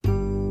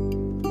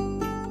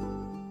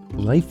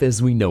Life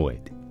as We Know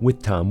It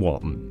with Tom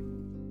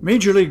Walton.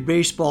 Major League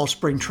Baseball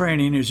spring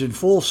training is in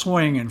full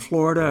swing in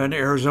Florida and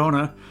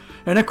Arizona,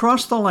 and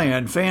across the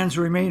land, fans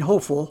remain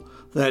hopeful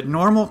that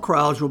normal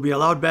crowds will be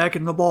allowed back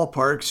in the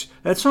ballparks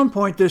at some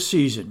point this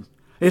season.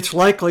 It's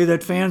likely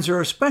that fans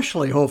are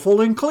especially hopeful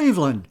in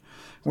Cleveland,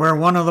 where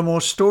one of the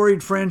most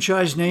storied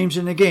franchise names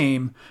in the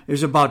game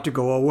is about to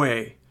go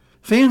away.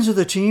 Fans of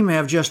the team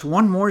have just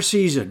one more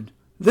season,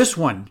 this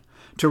one,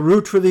 to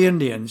root for the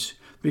Indians,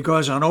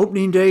 because on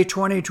opening day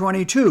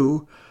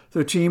 2022,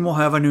 the team will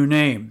have a new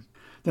name.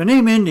 The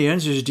name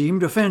Indians is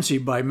deemed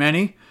offensive by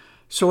many,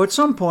 so at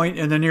some point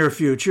in the near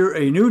future,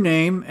 a new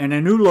name and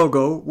a new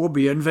logo will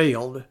be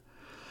unveiled.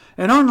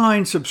 An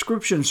online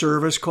subscription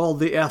service called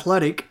The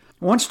Athletic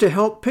wants to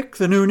help pick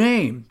the new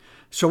name,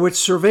 so it's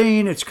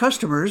surveying its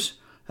customers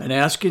and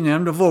asking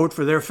them to vote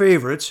for their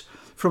favorites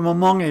from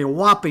among a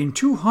whopping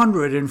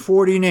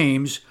 240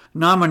 names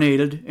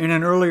nominated in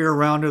an earlier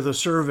round of the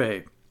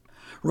survey.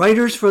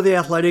 Writers for The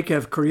Athletic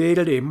have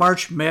created a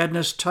March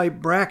Madness-type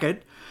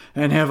bracket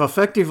and have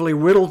effectively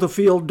whittled the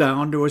field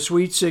down to a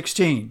Sweet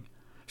 16.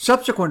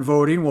 Subsequent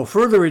voting will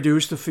further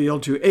reduce the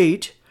field to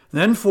 8,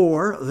 then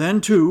 4,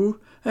 then 2,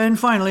 and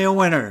finally a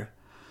winner.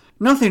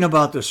 Nothing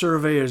about the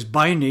survey is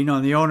binding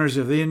on the owners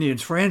of the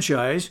Indians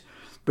franchise,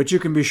 but you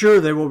can be sure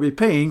they will be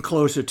paying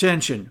close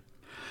attention.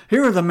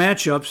 Here are the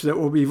matchups that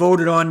will be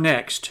voted on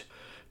next.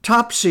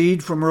 Top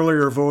seed from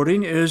earlier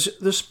voting is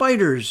the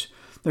Spiders,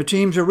 the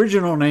team's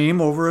original name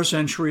over a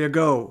century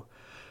ago.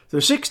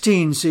 The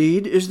 16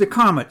 seed is the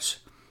Comets.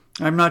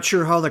 I'm not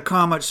sure how the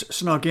Comets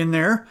snuck in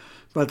there,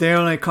 but they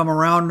only come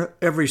around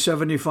every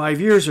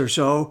 75 years or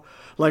so,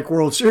 like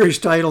World Series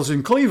titles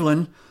in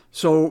Cleveland,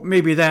 so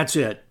maybe that's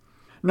it.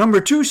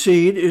 Number 2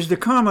 seed is the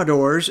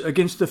Commodores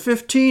against the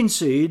 15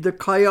 seed, the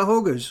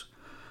Cuyahogas.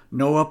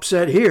 No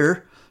upset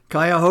here.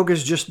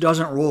 Cuyahogas just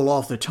doesn't roll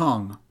off the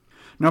tongue.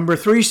 Number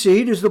 3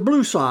 seed is the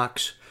Blue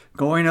Sox,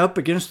 going up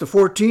against the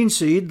 14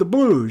 seed, the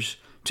Blues.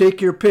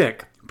 Take your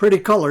pick. Pretty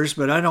colors,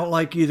 but I don't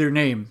like either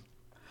name.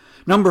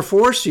 Number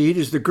 4 seed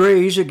is the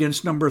Grays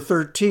against number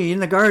 13,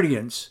 the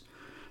Guardians.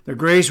 The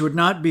Grays would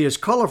not be as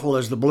colorful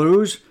as the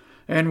Blues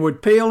and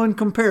would pale in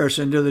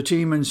comparison to the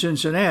team in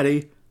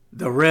Cincinnati,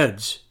 the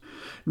Reds.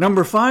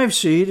 Number 5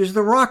 seed is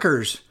the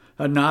Rockers,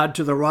 a nod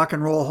to the Rock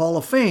and Roll Hall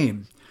of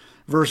Fame,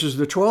 versus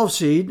the 12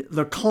 seed,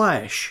 the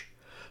Clash.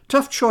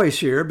 Tough choice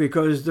here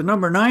because the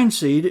number 9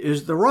 seed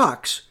is the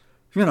Rocks.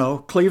 You know,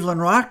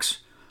 Cleveland Rocks?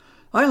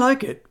 I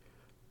like it.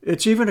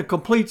 It's even a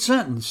complete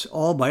sentence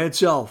all by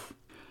itself.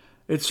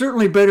 It's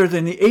certainly better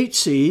than the 8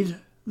 seed,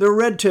 the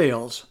Red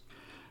Tails.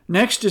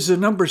 Next is the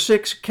number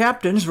 6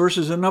 Captains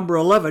versus the number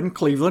 11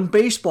 Cleveland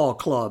Baseball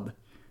Club.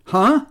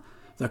 Huh?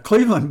 The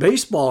Cleveland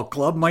Baseball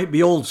Club might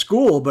be old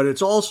school, but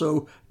it's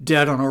also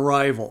dead on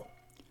arrival.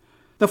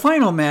 The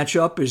final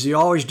matchup is the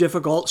always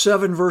difficult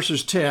 7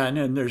 versus 10,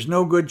 and there's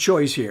no good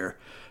choice here.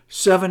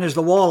 7 is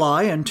the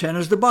Walleye and 10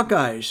 is the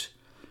Buckeyes.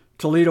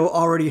 Toledo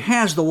already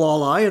has the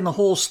Walleye and the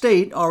whole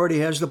state already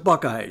has the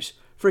Buckeyes.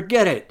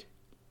 Forget it.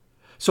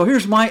 So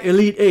here's my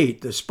Elite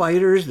 8, the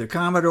Spiders, the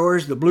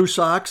Commodores, the Blue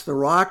Sox, the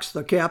Rocks,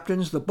 the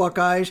Captains, the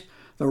Buckeyes,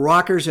 the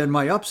Rockers, and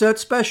my upset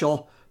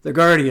special, the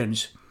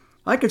Guardians.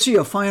 I could see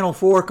a Final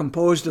Four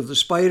composed of the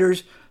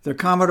Spiders, the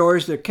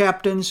Commodores, the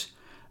Captains,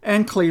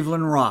 and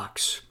Cleveland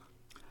Rocks.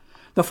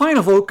 The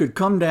final vote could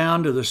come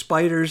down to the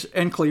Spiders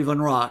and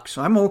Cleveland Rocks.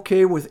 I'm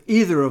okay with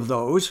either of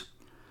those.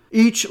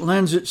 Each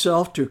lends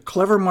itself to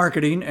clever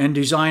marketing and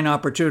design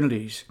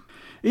opportunities.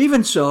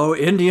 Even so,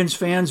 Indians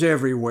fans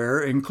everywhere,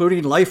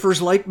 including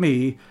lifers like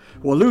me,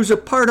 will lose a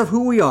part of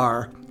who we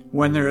are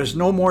when there is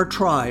no more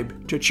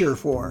tribe to cheer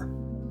for.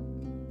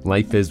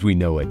 Life as We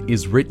Know It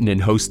is written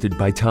and hosted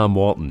by Tom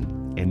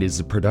Walton and is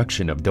a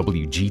production of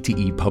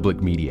WGTE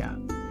Public Media.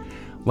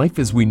 Life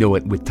as We Know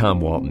It with Tom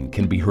Walton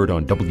can be heard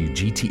on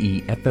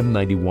WGTE FM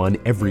 91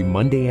 every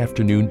Monday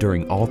afternoon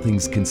during All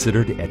Things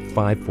Considered at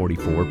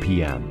 5:44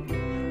 p.m.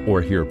 or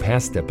hear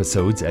past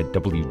episodes at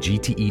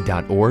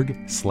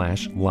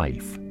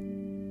wgte.org/life.